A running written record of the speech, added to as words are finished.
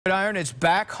Iron is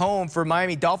back home for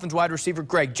Miami Dolphins wide receiver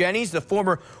Greg Jennings, the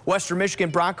former Western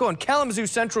Michigan Bronco and Kalamazoo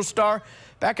Central star,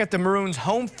 back at the Maroons'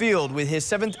 home field with his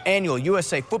 7th annual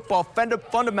USA Football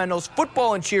Fundamentals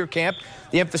Football and Cheer Camp.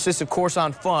 The emphasis, of course,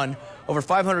 on fun. Over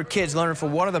 500 kids learning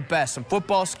from one of the best, some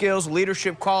football skills,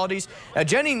 leadership qualities. Now,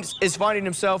 Jennings is finding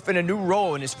himself in a new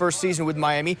role in his first season with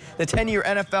Miami. The 10-year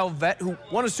NFL vet who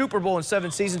won a Super Bowl in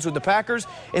 7 seasons with the Packers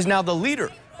is now the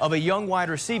leader of a young wide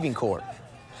receiving corps.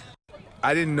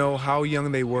 I didn't know how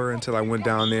young they were until I went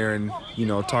down there and,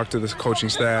 talked to the coaching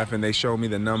staff, and they showed me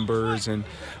the numbers.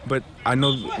 But I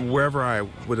know wherever I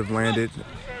would have landed,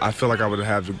 I feel like I would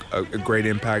have had a great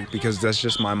impact because that's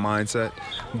just my mindset.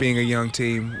 Being a young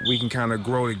team, we can kind of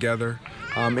grow together,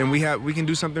 and we can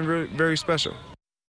do something very, very special.